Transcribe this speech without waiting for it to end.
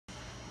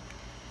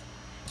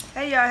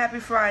Hey y'all, happy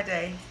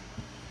Friday.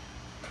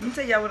 Let me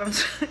tell y'all what I'm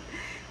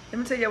let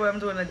me tell you what I'm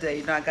doing today.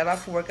 You know, I got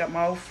off work, got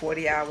my old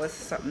 40 hours,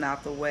 something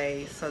out the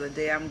way. So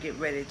today I'm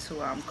getting ready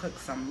to cook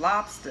some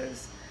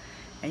lobsters.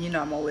 And you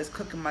know, I'm always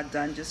cooking my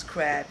Dungeness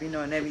crab, you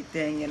know, and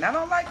everything. And I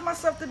don't like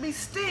myself to be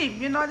steamed,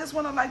 you know, I just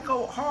want to like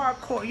go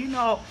hardcore, you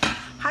know,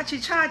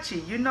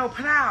 hachi-chachi, you know,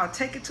 pow,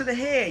 take it to the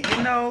head,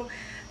 you know.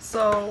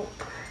 So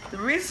the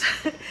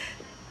reason,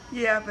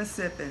 yeah, I've been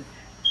sipping.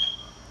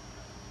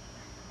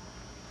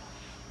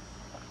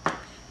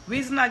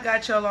 Reason I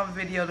got y'all on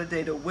video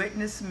today to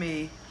witness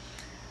me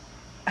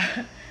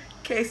in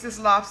case this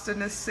lobster in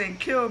this sink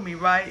killed me,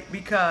 right?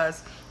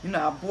 Because, you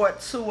know, I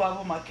bought 2 of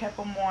them. I kept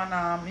them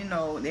on, you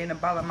know, they're in the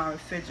bottom of my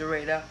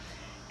refrigerator.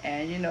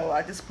 And, you know,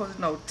 I just supposed to,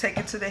 you know, take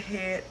it to the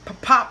head,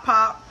 pop,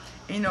 pop,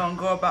 you know, and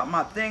go about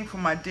my thing for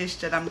my dish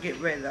that I'm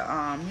getting ready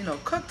to, you know,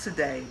 cook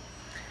today.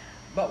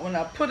 But when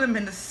I put him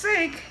in the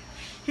sink,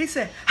 he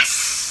said,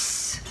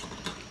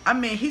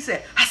 he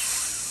said,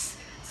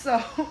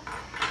 so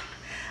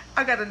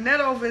I got a net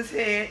over his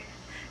head,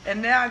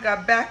 and now I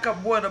got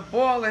backup water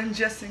boiling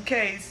just in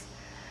case.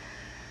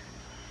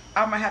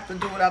 I'm gonna have to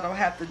do what I don't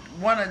have to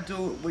want to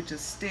do, which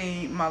is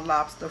steam my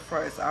lobster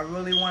first. I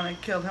really want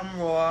to kill him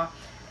raw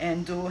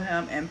and do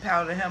him and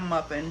powder him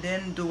up, and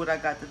then do what I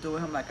got to do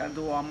with him like I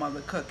do all my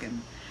other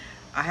cooking.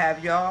 I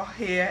have y'all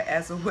here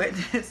as a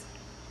witness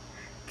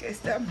in case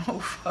that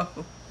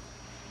mofo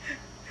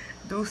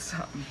do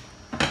something.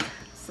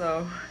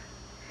 So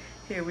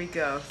here we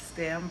go.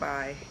 Stand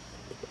by.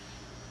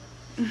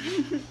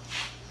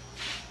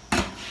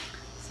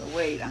 So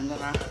wait, I'm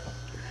gonna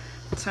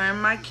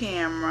turn my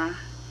camera,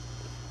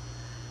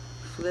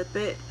 flip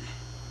it.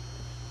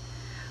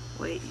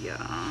 Wait,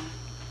 y'all.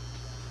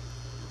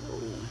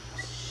 Oh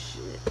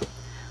shit.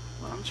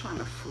 Well, I'm trying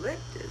to flip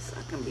this.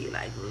 I can be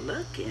like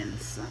looking,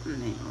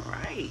 something ain't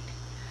right.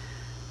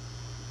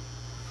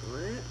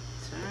 Flip,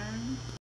 turn.